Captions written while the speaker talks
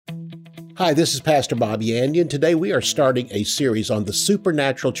Hi, this is Pastor Bobby Yandian. Today we are starting a series on the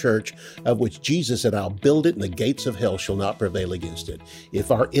supernatural church of which Jesus said, I'll build it and the gates of hell shall not prevail against it. If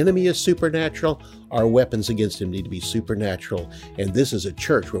our enemy is supernatural, our weapons against him need to be supernatural. And this is a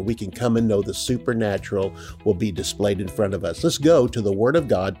church where we can come and know the supernatural will be displayed in front of us. Let's go to the Word of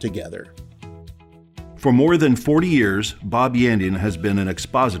God together. For more than 40 years, Bob Yandian has been an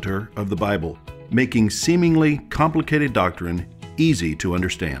expositor of the Bible, making seemingly complicated doctrine easy to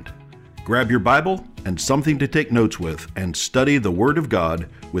understand. Grab your Bible and something to take notes with and study the Word of God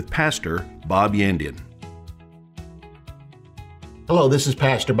with Pastor Bob Yandian. Hello, this is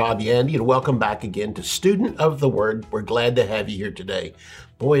Pastor Bob Yandian, and welcome back again to Student of the Word. We're glad to have you here today.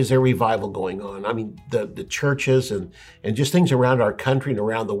 Boy, is there revival going on. I mean, the churches and just things around our country and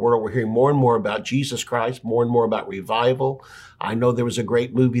around the world, we're hearing more and more about Jesus Christ, more and more about revival. I know there was a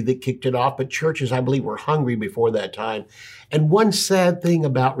great movie that kicked it off, but churches, I believe, were hungry before that time. And one sad thing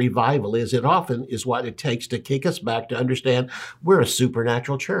about revival is it often is what it takes to kick us back to understand we're a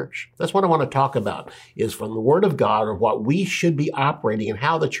supernatural church. That's what I want to talk about, is from the Word of God, or what we should be operating and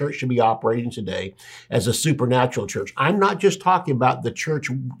how the church should be operating today as a supernatural church. I'm not just talking about the church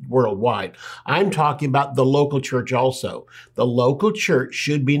worldwide. I'm talking about the local church also. The local church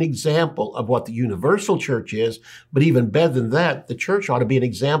should be an example of what the universal church is, but even better than that, the church ought to be an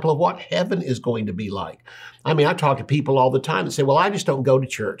example of what heaven is going to be like. I mean, I talk to people all the time that say, well, I just don't go to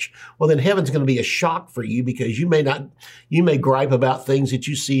church. Well, then heaven's going to be a shock for you because you may gripe about things that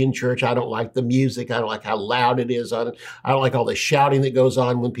you see in church. I don't like the music. I don't like how loud it is on it. I don't like all the shouting that goes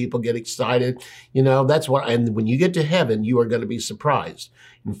on when people get excited. You know, and when you get to heaven, you are going to be surprised.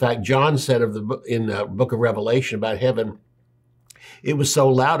 In fact, John said in the book of Revelation about heaven, it was so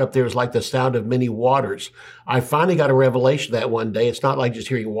loud up there, it was like the sound of many waters. I finally got a revelation that one day. It's not like just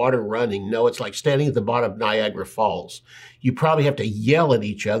hearing water running. No, it's like standing at the bottom of Niagara Falls. You probably have to yell at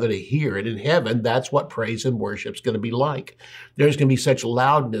each other to hear it. In heaven, that's what praise and worship is going to be like. There's going to be such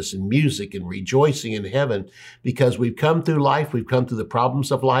loudness and music and rejoicing in heaven because we've come through life. We've come through the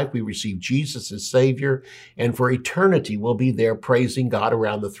problems of life. We received Jesus as Savior. And for eternity, we'll be there praising God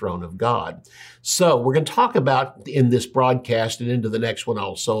around the throne of God. So we're going to talk about in this broadcast and into the next one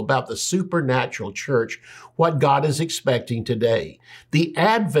also about the supernatural church, what God is expecting today. The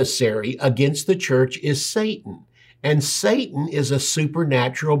adversary against the church is Satan, and Satan is a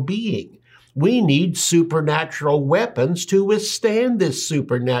supernatural being. We need supernatural weapons to withstand this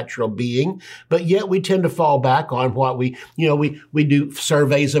supernatural being, but yet we tend to fall back on what we do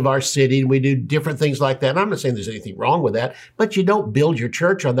surveys of our city and we do different things like that. And I'm not saying there's anything wrong with that, but you don't build your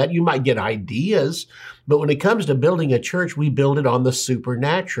church on that. You might get ideas, but when it comes to building a church, we build it on the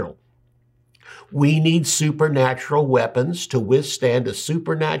supernatural. We need supernatural weapons to withstand a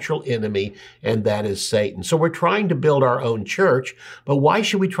supernatural enemy, and that is Satan. So we're trying to build our own church, but why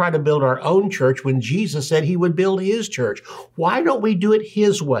should we try to build our own church when Jesus said he would build his church? Why don't we do it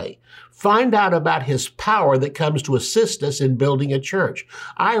his way? Find out about his power that comes to assist us in building a church.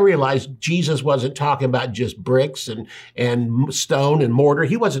 I realize Jesus wasn't talking about just bricks and stone and mortar.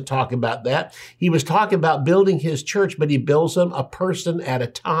 He wasn't talking about that. He was talking about building his church, but he builds them a person at a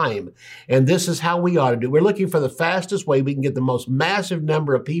time. And this is how we ought to do it. We're looking for the fastest way we can get the most massive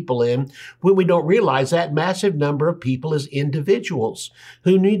number of people in when we don't realize that massive number of people is individuals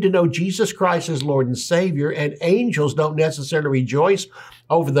who need to know Jesus Christ as Lord and Savior, and angels don't necessarily rejoice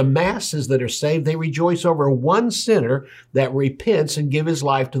over the masses that are saved. They rejoice over one sinner that repents and gives his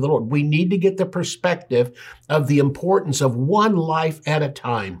life to the Lord. We need to get the perspective of the importance of one life at a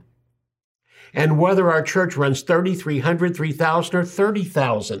time. And whether our church runs 3,300, 3,000, or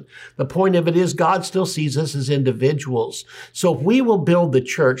 30,000, the point of it is God still sees us as individuals. So if we will build the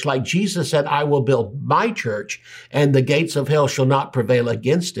church, like Jesus said, I will build my church, and the gates of hell shall not prevail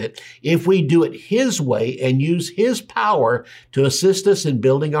against it. If we do it his way and use his power to assist us in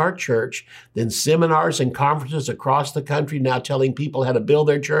building our church, then seminars and conferences across the country now telling people how to build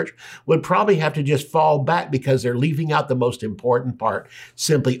their church would probably have to just fall back because they're leaving out the most important part,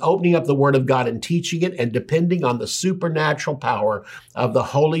 simply opening up the Word of God and teaching it and depending on the supernatural power of the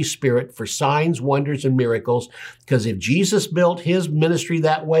Holy Spirit for signs, wonders, and miracles. Because if Jesus built his ministry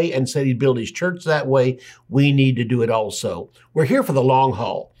that way and said he'd build his church that way, we need to do it also. We're here for the long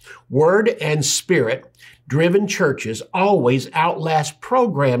haul. Word and Spirit driven churches always outlast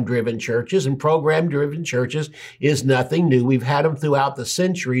program-driven churches, and program-driven churches is nothing new. We've had them throughout the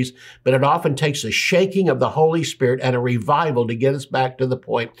centuries, but it often takes a shaking of the Holy Spirit and a revival to get us back to the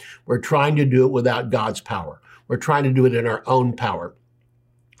point we're trying to do it without God's power. We're trying to do it in our own power.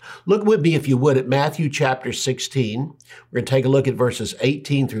 Look with me, if you would, at Matthew chapter 16. We're going to take a look at verses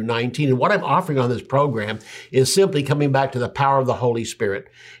 18 through 19. And what I'm offering on this program is simply coming back to the power of the Holy Spirit.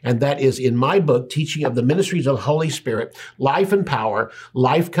 And that is in my book, Teaching of the Ministries of the Holy Spirit, Life and Power.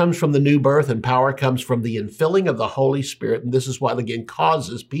 Life comes from the new birth and power comes from the infilling of the Holy Spirit. And this is what, again,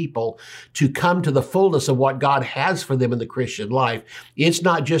 causes people to come to the fullness of what God has for them in the Christian life. It's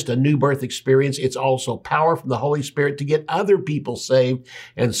not just a new birth experience. It's also power from the Holy Spirit to get other people saved.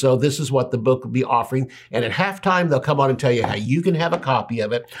 And so this is what the book will be offering. And at halftime, they'll come on and tell you how you can have a copy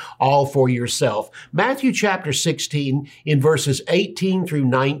of it all for yourself. Matthew chapter 16, in verses 18 through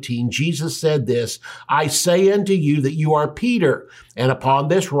 19, Jesus said this, I say unto you that you are Peter, and upon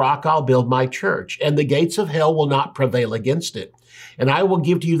this rock I'll build my church, and the gates of hell will not prevail against it. And I will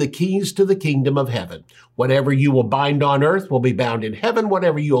give to you the keys to the kingdom of heaven. Whatever you will bind on earth will be bound in heaven.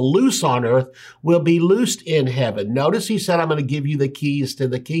 Whatever you will loose on earth will be loosed in heaven. Notice he said, I'm going to give you the keys to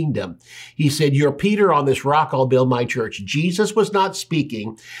the kingdom. He said, you're Peter, on this rock I'll build my church. Jesus was not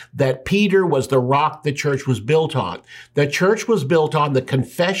speaking that Peter was the rock the church was built on. The church was built on the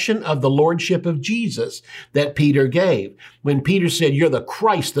confession of the lordship of Jesus that Peter gave. When Peter said, you're the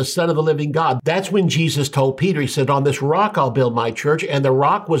Christ, the Son of the living God, that's when Jesus told Peter, he said, on this rock I'll build my church. And the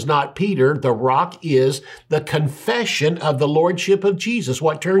rock was not Peter. The rock is the confession of the lordship of Jesus.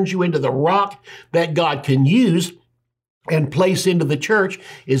 What turns you into the rock that God can use and place into the church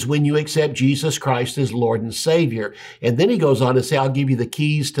is when you accept Jesus Christ as Lord and Savior. And then he goes on to say, I'll give you the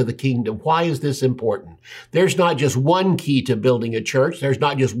keys to the kingdom. Why is this important? There's not just one key to building a church. There's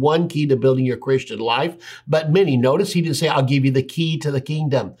not just one key to building your Christian life, but many. Notice he didn't say, I'll give you the key to the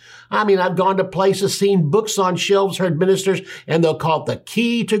kingdom. I mean, I've gone to places, seen books on shelves, heard ministers, and they'll call it the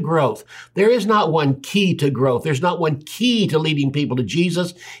key to growth. There is not one key to growth. There's not one key to leading people to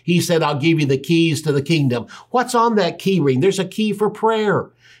Jesus. He said, I'll give you the keys to the kingdom. What's on that key ring? There's a key for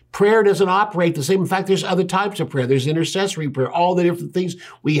prayer. Prayer doesn't operate the same. In fact, there's other types of prayer. There's intercessory prayer, all the different things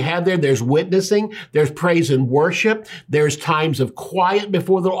we have there. There's witnessing, there's praise and worship, there's times of quiet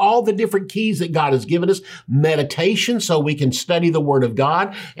before all the different keys that God has given us, meditation so we can study the Word of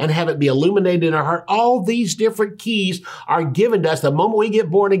God and have it be illuminated in our heart. All these different keys are given to us. The moment we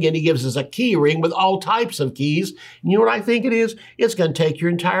get born again, he gives us a key ring with all types of keys. And you know what I think it is? It's going to take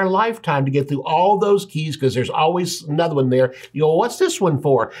your entire lifetime to get through all those keys because there's always another one there. You go, well, what's this one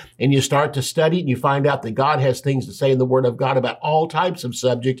for? And you start to study and you find out that God has things to say in the Word of God about all types of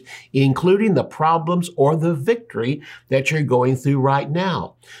subjects, including the problems or the victory that you're going through right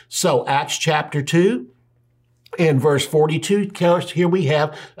now. So Acts chapter 2. In verse 42, here we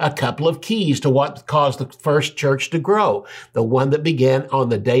have a couple of keys to what caused the first church to grow. The one that began on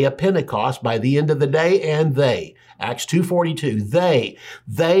the day of Pentecost, by the end of the day, and they. Acts 2:42, they,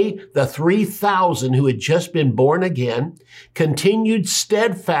 the 3,000 who had just been born again, continued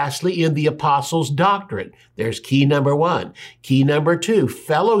steadfastly in the apostles' doctrine. There's key number one. Key number two,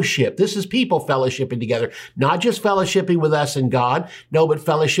 fellowship. This is people fellowshipping together, not just fellowshipping with us and God, no, but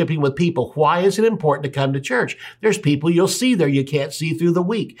fellowshipping with people. Why is it important to come to church? There's people you'll see there you can't see through the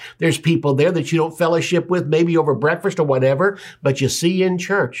week. There's people there that you don't fellowship with, maybe over breakfast or whatever, but you see in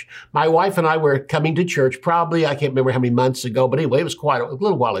church. My wife and I were coming to church probably, I can't remember how many months ago, but anyway, it was quite a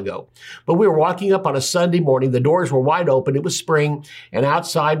little while ago. But we were walking up on a Sunday morning. The doors were wide open. It was spring, and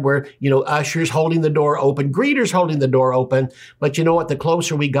outside were, ushers holding the door open, greeters holding the door open. But you know what? The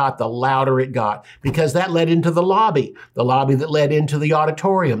closer we got, the louder it got, because that led into the lobby that led into the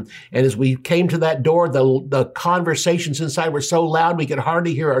auditorium. And as we came to that door, the conversations inside were so loud we could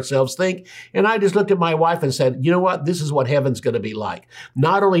hardly hear ourselves think. And I just looked at my wife and said, you know what? This is what heaven's going to be like.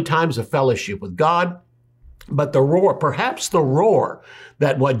 Not only times of fellowship with God, but the roar, perhaps the roar,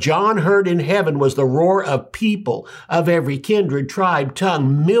 that what John heard in heaven was the roar of people of every kindred, tribe,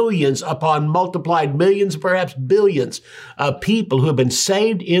 tongue, millions upon multiplied millions, perhaps billions of people who have been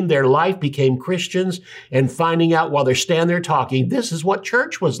saved in their life, became Christians, and finding out while they're standing there talking, this is what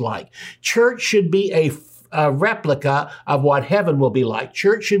church was like. Church should be a replica of what heaven will be like.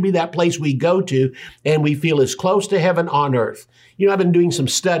 Church should be that place we go to and we feel as close to heaven on earth. I've been doing some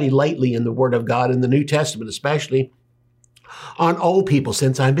study lately in the Word of God, in the New Testament especially, on old people,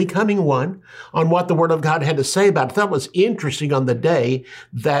 since I'm becoming one, on what the Word of God had to say about it. I thought it was interesting on the day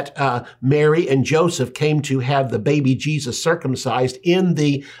that Mary and Joseph came to have the baby Jesus circumcised in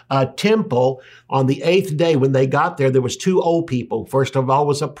the temple. On the 8th day when they got there, there was two old people. First of all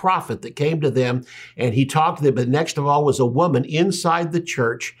was a prophet that came to them, and he talked to them. But next of all was a woman inside the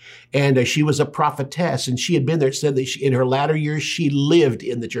church, and she was a prophetess, and she had been there. It said that in her latter years, she lived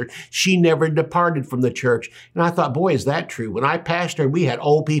in the church. She never departed from the church. And I thought, boy, is that true. true. When I pastored, we had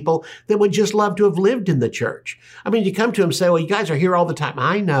old people that would just love to have lived in the church. I mean, you come to them and say, well, you guys are here all the time.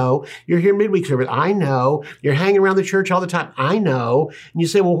 I know. You're here midweek service. I know. You're hanging around the church all the time. I know. And you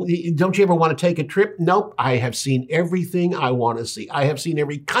say, well, don't you ever want to take a trip? Nope. I have seen everything I want to see. I have seen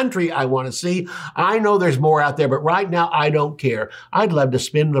every country I want to see. I know there's more out there, but right now I don't care. I'd love to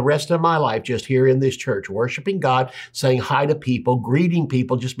spend the rest of my life just here in this church, worshiping God, saying hi to people, greeting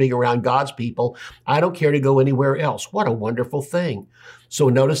people, just being around God's people. I don't care to go anywhere else. What a wonderful thing. So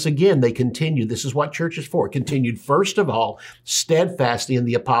notice again, they continued. This is what church is for. Continued, first of all, steadfastly in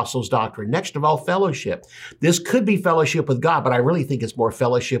the apostles' doctrine. Next of all, fellowship. This could be fellowship with God, but I really think it's more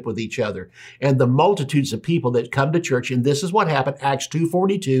fellowship with each other. And the multitudes of people that come to church, and this is what happened. Acts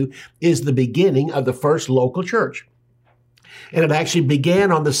 2:42 is the beginning of the first local church. And it actually began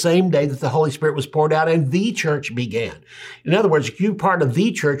on the same day that the Holy Spirit was poured out and the church began. In other words, you're part of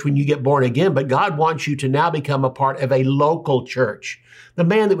the church when you get born again, but God wants you to now become a part of a local church. The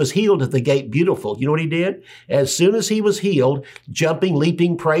man that was healed at the gate, beautiful, you know what he did? As soon as he was healed, jumping,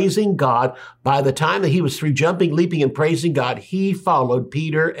 leaping, praising God, by the time that he was through jumping, leaping, and praising God, he followed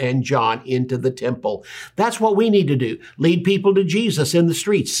Peter and John into the temple. That's what we need to do. Lead people to Jesus in the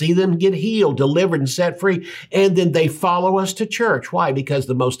streets, see them get healed, delivered, and set free, and then they follow us to church. Why? Because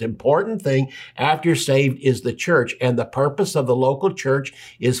the most important thing after you're saved is the church, and the purpose of the local church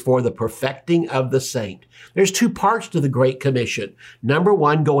is for the perfecting of the saint. There's two parts to the Great Commission. Number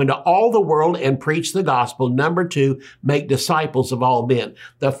one, go into all the world and preach the gospel. Number two, make disciples of all men.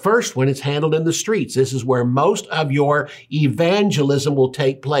 The first one is handled in the streets. This is where most of your evangelism will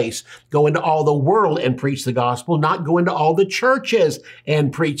take place. Go into all the world and preach the gospel, not go into all the churches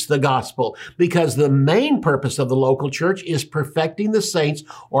and preach the gospel. Because the main purpose of the local church is perfecting the saints,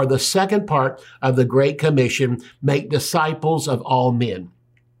 or the second part of the Great Commission, make disciples of all men.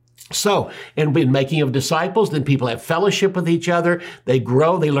 So, and in making of disciples, then people have fellowship with each other. They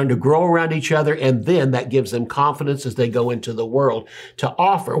grow, they learn to grow around each other, and then that gives them confidence as they go into the world to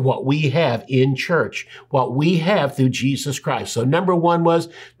offer what we have in church, what we have through Jesus Christ. So number one was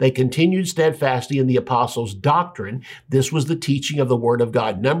they continued steadfastly in the apostles' doctrine. This was the teaching of the Word of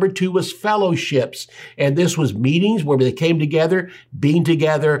God. Number two was fellowships, and this was meetings where they came together, being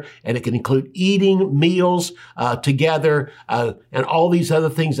together, and it can include eating meals together, and all these other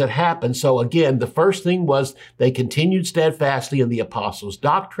things that happen. So again, the first thing was they continued steadfastly in the apostles'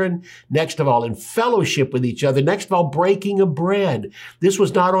 doctrine. Next of all, in fellowship with each other. Next of all, breaking of bread. This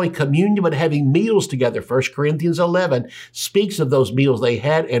was not only communion, but having meals together. 1 Corinthians 11 speaks of those meals they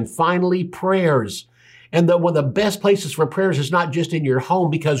had. And finally, prayers. And one of the best places for prayers is not just in your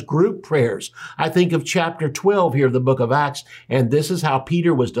home, because group prayers. I think of chapter 12 here of the book of Acts, and this is how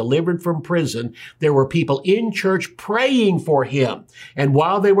Peter was delivered from prison. There were people in church praying for him. And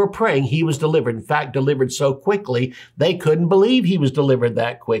while they were praying, he was delivered. In fact, delivered so quickly, they couldn't believe he was delivered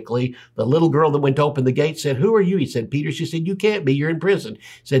that quickly. The little girl that went to open the gate said, "Who are you?" He said, "Peter." She said, "You can't be. You're in prison."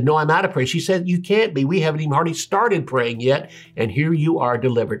 He said, "No, I'm out of prayer." She said, "You can't be. We haven't even hardly started praying yet. And here you are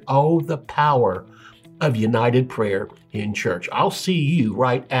delivered." Oh, the power of united prayer in church. I'll see you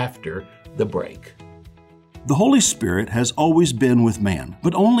right after the break. The Holy Spirit has always been with man,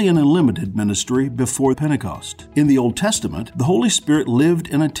 but only in a limited ministry before Pentecost. In the Old Testament, the Holy Spirit lived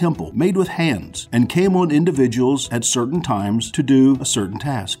in a temple made with hands and came on individuals at certain times to do a certain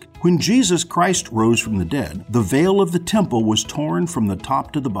task. When Jesus Christ rose from the dead, the veil of the temple was torn from the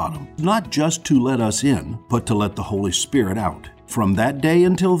top to the bottom, not just to let us in, but to let the Holy Spirit out. From that day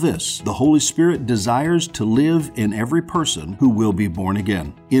until this, the Holy Spirit desires to live in every person who will be born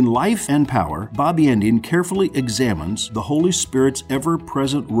again. In Life and Power, Bob Yandian carefully examines the Holy Spirit's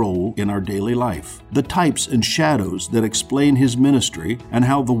ever-present role in our daily life, the types and shadows that explain his ministry, and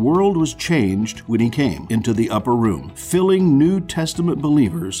how the world was changed when he came into the upper room, filling New Testament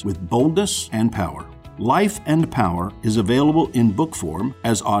believers with boldness and power. Life and Power is available in book form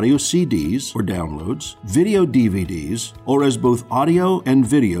as audio CDs or downloads, video DVDs, or as both audio and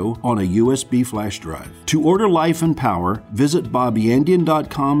video on a USB flash drive. To order Life and Power, visit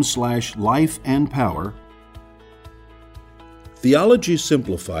bobyandian.com/lifeandpower. Theology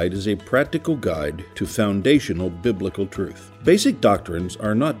Simplified is a practical guide to foundational biblical truth. Basic doctrines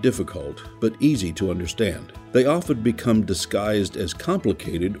are not difficult, but easy to understand. They often become disguised as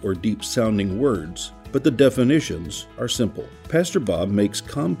complicated or deep-sounding words, but the definitions are simple. Pastor Bob makes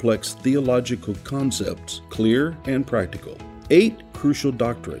complex theological concepts clear and practical. 8 crucial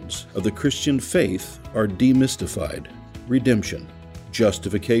doctrines of the Christian faith are demystified: redemption,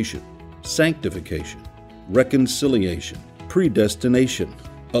 justification, sanctification, reconciliation, predestination,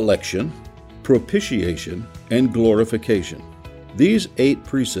 election, propitiation, and glorification. These 8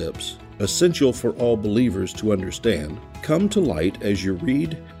 precepts essential for all believers to understand, come to light as you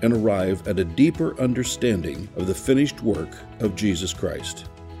read and arrive at a deeper understanding of the finished work of Jesus Christ.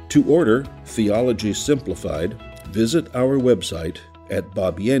 To order Theology Simplified, visit our website at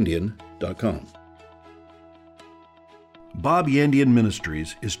bobyandian.com. Bob Yandian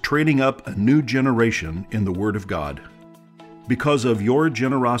Ministries is training up a new generation in the Word of God. Because of your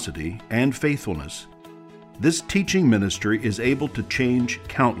generosity and faithfulness, this teaching ministry is able to change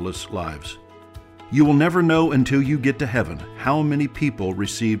countless lives. You will never know until you get to heaven how many people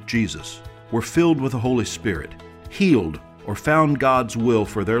received Jesus, were filled with the Holy Spirit, healed, or found God's will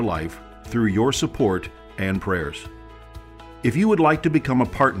for their life through your support and prayers. If you would like to become a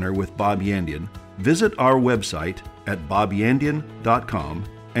partner with Bob Yandian, visit our website at bobyandian.com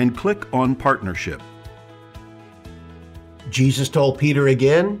and click on Partnership. Jesus told Peter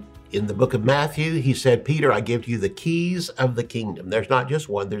again in the book of Matthew, he said, Peter, I give to you the keys of the kingdom. There's not just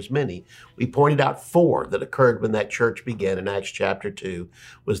one, there's many. We pointed out 4 that occurred when that church began in Acts chapter 2,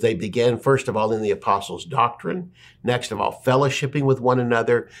 was they began, first of all, in the apostles' doctrine, next of all, fellowshipping with one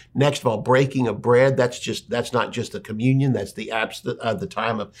another, next of all, breaking of bread. That's not just the communion, that's the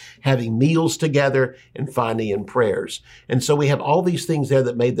time of having meals together, and finally in prayers. And so we have all these things there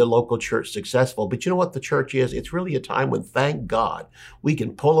that made the local church successful. But you know what the church is? It's really a time when, thank God, we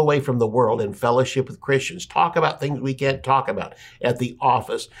can pull away from the world and fellowship with Christians, talk about things we can't talk about at the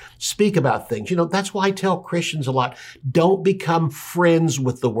office, speak about things. You know, that's why I tell Christians a lot, don't become friends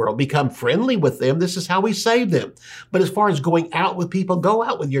with the world, become friendly with them. This is how we save them. But as far as going out with people, go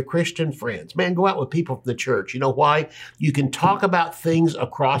out with your Christian friends. Man, go out with people from the church. You know why? You can talk about things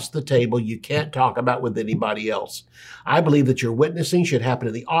across the table you can't talk about with anybody else. I believe that your witnessing should happen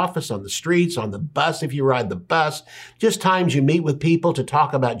in the office, on the streets, on the bus if you ride the bus, just times you meet with people to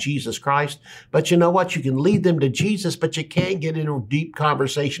talk about Jesus Christ. But you know what? You can lead them to Jesus, but you can't get into a deep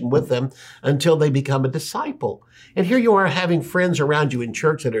conversation with them until they become a disciple. And here you are having friends around you in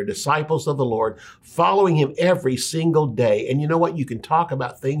church that are disciples of the Lord, following him every single day. And you know what? You can talk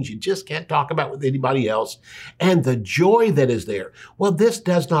about things you just can't talk about with anybody else. And the joy that is there. Well, this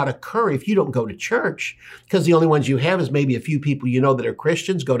does not occur if you don't go to church, because the only ones you have is maybe a few people you know that are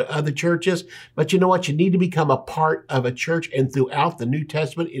Christians, go to other churches. But you know what? You need to become a part of a church. And throughout the New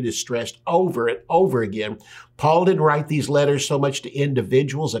Testament, it is stressed over and over again. Paul didn't write these letters so much to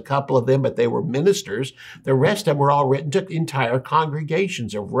individuals, a couple of them, but they were ministers. The rest of them were all written to entire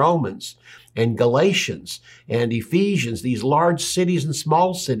congregations of Romans and Galatians and Ephesians, these large cities and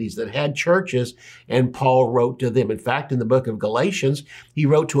small cities that had churches, and Paul wrote to them. In fact, in the book of Galatians, he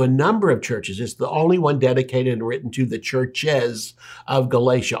wrote to a number of churches. It's the only one dedicated and written to the churches of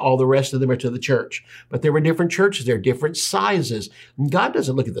Galatia. All the rest of them are to the church. But there were different churches. There are different sizes. And God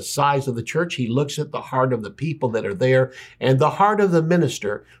doesn't look at the size of the church. He looks at the heart of the people that are there and the heart of the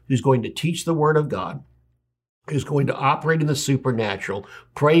minister who's going to teach the word of God, who's going to operate in the supernatural,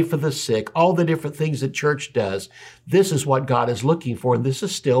 pray for the sick, all the different things that church does. This is what God is looking for, and this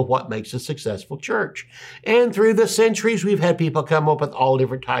is still what makes a successful church. And through the centuries, we've had people come up with all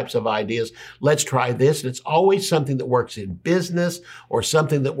different types of ideas. Let's try this. And it's always something that works in business or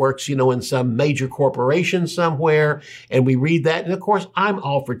something that works, in some major corporation somewhere. And we read that. And of course, I'm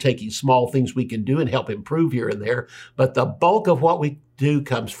all for taking small things we can do and help improve here and there. But the bulk of what we do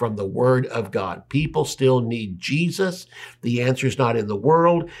comes from the Word of God. People still need Jesus. The answer is not in the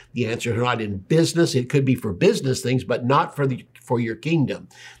world. The answer is not in business. It could be for business things, but not for your kingdom.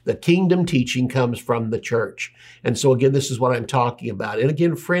 The kingdom teaching comes from the church. And so again, this is what I'm talking about. And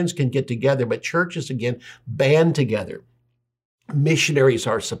again, friends can get together, but churches again band together. Missionaries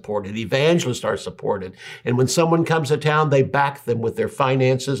are supported. Evangelists are supported. And when someone comes to town, they back them with their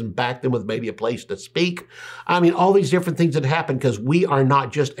finances and back them with maybe a place to speak. I mean, all these different things that happen because we are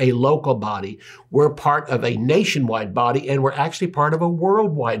not just a local body. We're part of a nationwide body, and we're actually part of a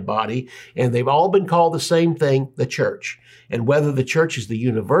worldwide body. And they've all been called the same thing, the church. And whether the church is the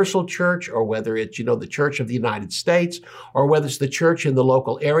universal church, or whether it's, the Church of the United States, or whether it's the church in the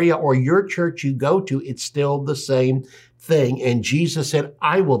local area or your church you go to, it's still the same thing. And Jesus said,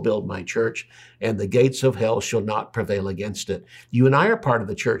 I will build my church, and the gates of hell shall not prevail against it. You and I are part of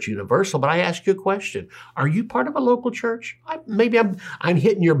the church universal, but I ask you a question. Are you part of a local church? Maybe I'm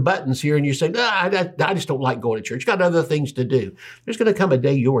hitting your buttons here and you're saying, I just don't like going to church. Got other things to do. There's going to come a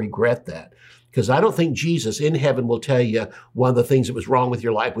day you'll regret that. Because I don't think Jesus in heaven will tell you one of the things that was wrong with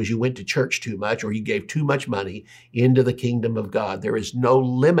your life was you went to church too much or you gave too much money into the kingdom of God. There is no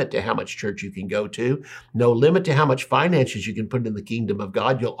limit to how much church you can go to, no limit to how much finances you can put in the kingdom of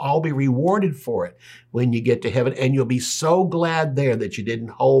God. You'll all be rewarded for it when you get to heaven, and you'll be so glad there that you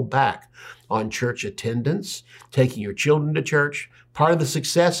didn't hold back on church attendance, taking your children to church, Part of the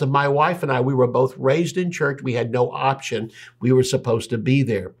success of my wife and I, we were both raised in church. We had no option. We were supposed to be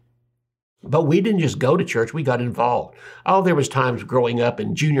there. But we didn't just go to church, we got involved. Oh, there was times growing up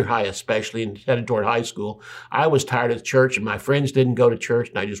in junior high especially and headed toward high school, I was tired of church and my friends didn't go to church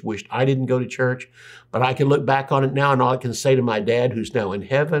and I just wished I didn't go to church. But I can look back on it now and all I can say to my dad who's now in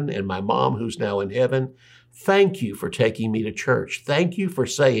heaven and my mom who's now in heaven, thank you for taking me to church. Thank you for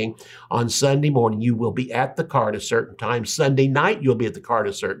saying on Sunday morning, you will be at the car at a certain time. Sunday night, you'll be at the car at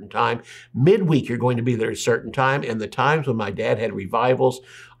a certain time. Midweek, you're going to be there at a certain time. And the times when my dad had revivals,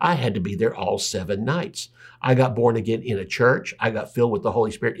 I had to be there all 7 nights. I got born again in a church. I got filled with the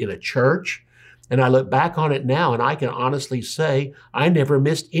Holy Spirit in a church. And I look back on it now and I can honestly say I never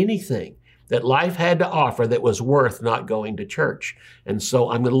missed anything that life had to offer that was worth not going to church. And so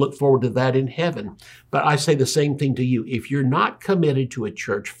I'm going to look forward to that in heaven. But I say the same thing to you. If you're not committed to a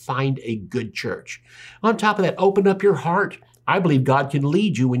church, find a good church. On top of that, open up your heart. I believe God can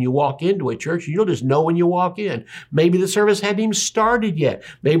lead you when you walk into a church. You'll just know when you walk in. Maybe the service hadn't even started yet.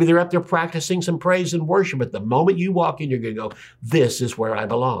 Maybe they're up there practicing some praise and worship. But the moment you walk in, you're going to go, this is where I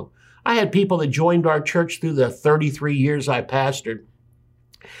belong. I had people that joined our church through the 33 years I pastored.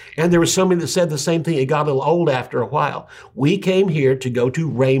 And there was somebody that said the same thing. It got a little old after a while. We came here to go to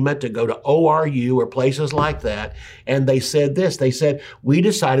Rhema, to go to ORU or places like that. And they said this. They said, we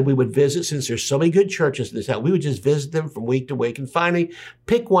decided we would visit, since there's so many good churches in this town, we would just visit them from week to week and finally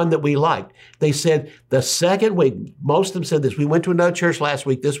pick one that we liked. They said the second week, most of them said this, we went to another church last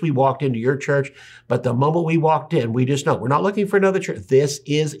week. This we walked into your church. But the moment we walked in, we just know we're not looking for another church. This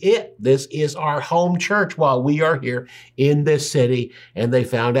is it. This is our home church while we are here in this city. And they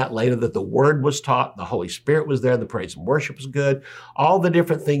found out later that the word was taught, the Holy Spirit was there, the praise and worship was good, all the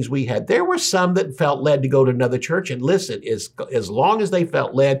different things we had. There were some that felt led to go to another church, and listen, as long as they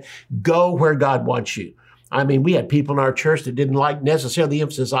felt led, go where God wants you. I mean, we had people in our church that didn't like necessarily the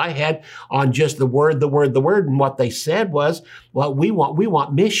emphasis I had on just the word, the word, the word. And what they said was, well, we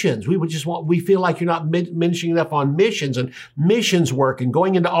want missions. We feel like you're not mentioning enough on missions and missions work and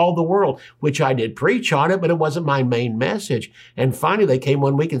going into all the world, which I did preach on it, but it wasn't my main message. And finally, they came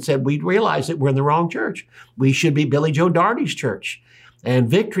one week and said, we realized that we're in the wrong church. We should be Billy Joe Darty's church. And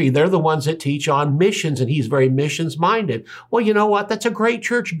Victory, they're the ones that teach on missions, and he's very missions minded. Well, you know what? That's a great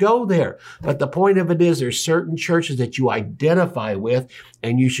church. Go there. But the point of it is there's certain churches that you identify with,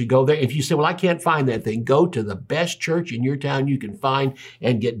 and you should go there. If you say, well, I can't find that thing, go to the best church in your town you can find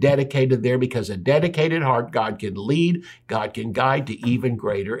and get dedicated there, because a dedicated heart, God can lead, God can guide to even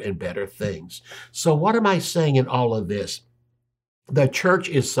greater and better things. So what am I saying in all of this? The church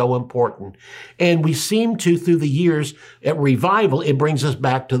is so important. And we seem to, through the years, at revival, it brings us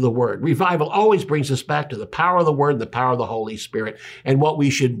back to the Word. Revival always brings us back to the power of the Word and the power of the Holy Spirit and what we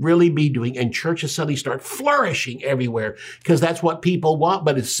should really be doing. And churches suddenly start flourishing everywhere because that's what people want.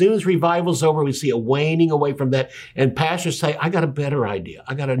 But as soon as revival's over, we see a waning away from that. And pastors say, I got a better idea.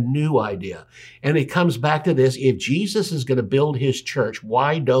 I got a new idea. And it comes back to this. If Jesus is going to build his church,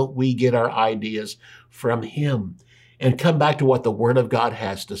 why don't we get our ideas from him? And come back to what the Word of God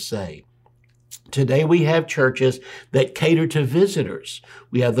has to say. Today we have churches that cater to visitors.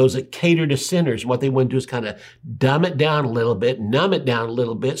 We have those that cater to sinners. What they want to do is kind of dumb it down a little bit, numb it down a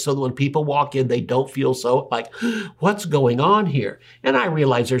little bit so that when people walk in, they don't feel so like, what's going on here? And I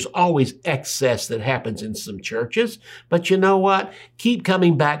realize there's always excess that happens in some churches. But you know what? Keep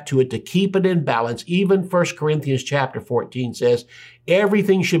coming back to it to keep it in balance. Even 1 Corinthians chapter 14 says,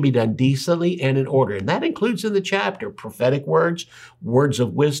 everything should be done decently and in order. And that includes in the chapter prophetic words, words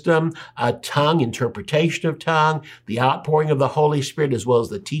of wisdom, tongue, interpretation of tongue, the outpouring of the Holy Spirit, as well as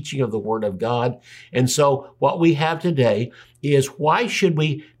the teaching of the Word of God. And so what we have today is, why should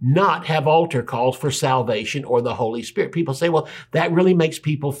we not have altar calls for salvation or the Holy Spirit? People say, well, that really makes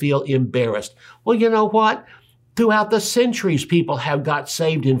people feel embarrassed. Well, you know what? Throughout the centuries, people have got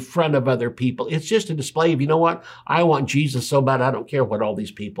saved in front of other people. It's just a display of, you know what? I want Jesus so bad, I don't care what all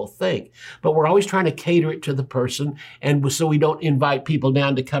these people think. But we're always trying to cater it to the person. And so we don't invite people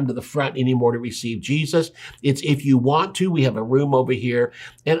down to come to the front anymore to receive Jesus. It's, if you want to, we have a room over here.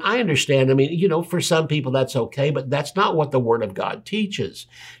 And I understand, I mean, you know, for some people that's okay, but that's not what the Word of God teaches.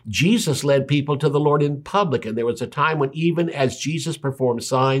 Jesus led people to the Lord in public. And there was a time when even as Jesus performed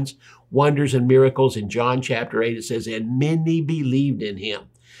signs, wonders, and miracles in John chapter 8, it says, and many believed in him.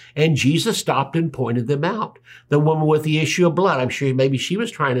 And Jesus stopped and pointed them out. The woman with the issue of blood, I'm sure maybe she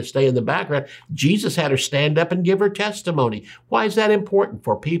was trying to stay in the background. Jesus had her stand up and give her testimony. Why is that important?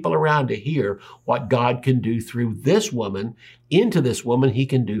 For people around to hear what God can do through this woman, into this woman he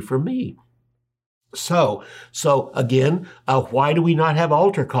can do for me. So again, why do we not have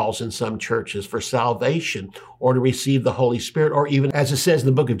altar calls in some churches for salvation or to receive the Holy Spirit? Or even, as it says in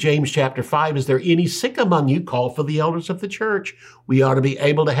the book of James chapter 5, is there any sick among you? Call for the elders of the church. We ought to be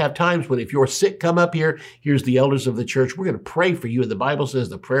able to have times when if you're sick, come up here. Here's the elders of the church. We're going to pray for you. And the Bible says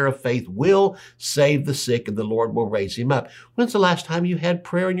the prayer of faith will save the sick and the Lord will raise him up. When's the last time you had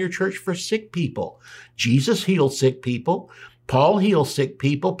prayer in your church for sick people? Jesus healed sick people. Paul healed sick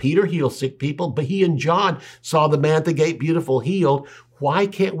people. Peter healed sick people. But he and John saw the man at the gate beautiful healed. Why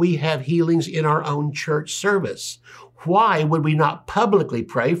can't we have healings in our own church service? Why would we not publicly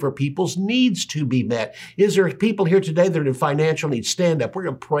pray for people's needs to be met? Is there people here today that are in financial need? Stand up. We're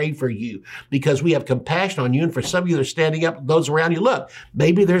going to pray for you because we have compassion on you. And for some of you that are standing up, those around you, look,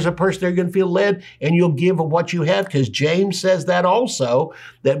 maybe there's a person there you're going to feel led and you'll give of what you have, because James says that also,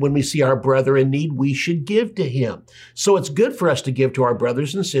 that when we see our brother in need, we should give to him. So it's good for us to give to our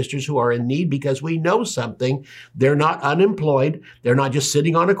brothers and sisters who are in need because we know something. They're not unemployed. They're not just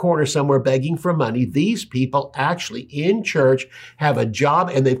sitting on a corner somewhere begging for money. These people actually in church have a job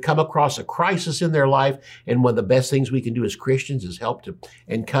and they've come across a crisis in their life. And one of the best things we can do as Christians is help to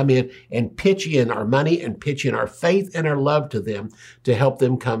and come in and pitch in our money and pitch in our faith and our love to them to help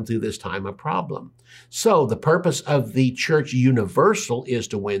them come through this time of problem. So the purpose of the church universal is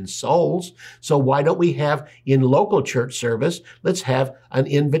to win souls. So why don't we have in local church service, let's have an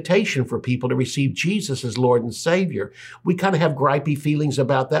invitation for people to receive Jesus as Lord and Savior. We kind of have gripey feelings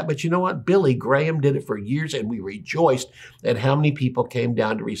about that, but you know what? Billy Graham did it for years, and we rejoiced at how many people came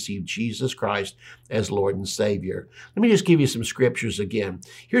down to receive Jesus Christ as Lord and Savior. Let me just give you some scriptures again.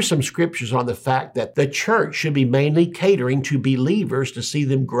 Here's some scriptures on the fact that the church should be mainly catering to believers to see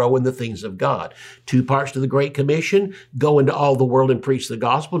them grow in the things of God. 2 parts to the Great Commission: go into all the world and preach the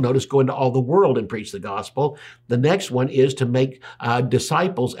gospel. Notice, go into all the world and preach the gospel. The next one is to make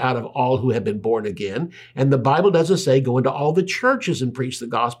disciples out of all who have been born again. And the Bible doesn't say go into all the churches and preach the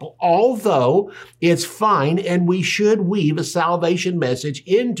gospel, although it's fine and we should weave a salvation message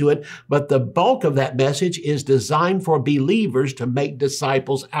into it. But the bulk of that message is designed for believers to make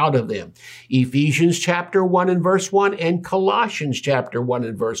disciples out of them. Ephesians chapter 1 and verse 1 and Colossians chapter 1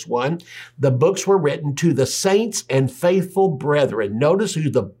 and verse 1, the books were written to the saints and faithful brethren. Notice who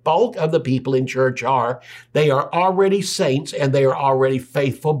the bulk of the people in church are. They are already saints and they are already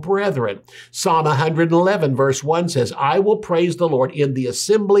faithful brethren. Psalm 111 verse 1 says, I will praise the Lord in the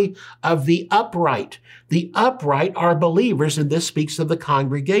assembly of the upright. The upright are believers, and this speaks of the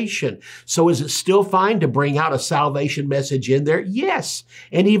congregation. So is it still fine to bring out a salvation message in there? Yes.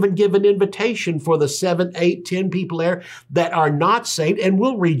 And even give an invitation for the 7, 8, 10 people there that are not saved, and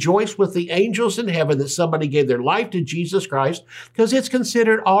we'll rejoice with the angels in heaven that somebody gave their life to Jesus Christ, because it's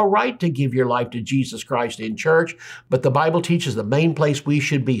considered all right to give your life to Jesus Christ in church. But the Bible teaches the main place we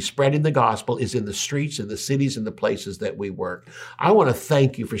should be spreading the gospel is in the streets, in the cities, and the places that we work. I want to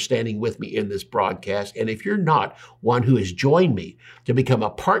thank you for standing with me in this broadcast. And if you're not one who has joined me to become a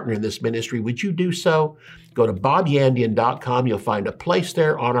partner in this ministry, would you do so? Go to bobyandian.com. You'll find a place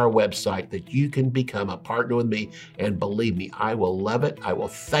there on our website that you can become a partner with me. And believe me, I will love it. I will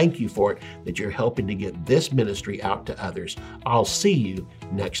thank you for it, that you're helping to get this ministry out to others. I'll see you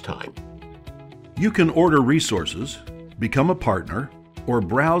next time. You can order resources, become a partner, or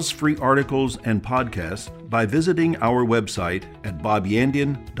browse free articles and podcasts by visiting our website at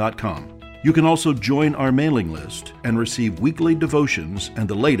bobyandian.com. You can also join our mailing list and receive weekly devotions and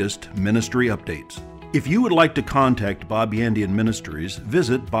the latest ministry updates. If you would like to contact Bob Yandian Ministries,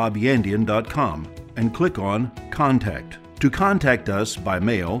 visit bobyandian.com and click on Contact. To contact us by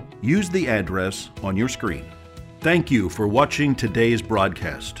mail, use the address on your screen. Thank you for watching today's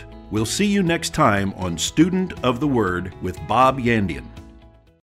broadcast. We'll see you next time on Student of the Word with Bob Yandian.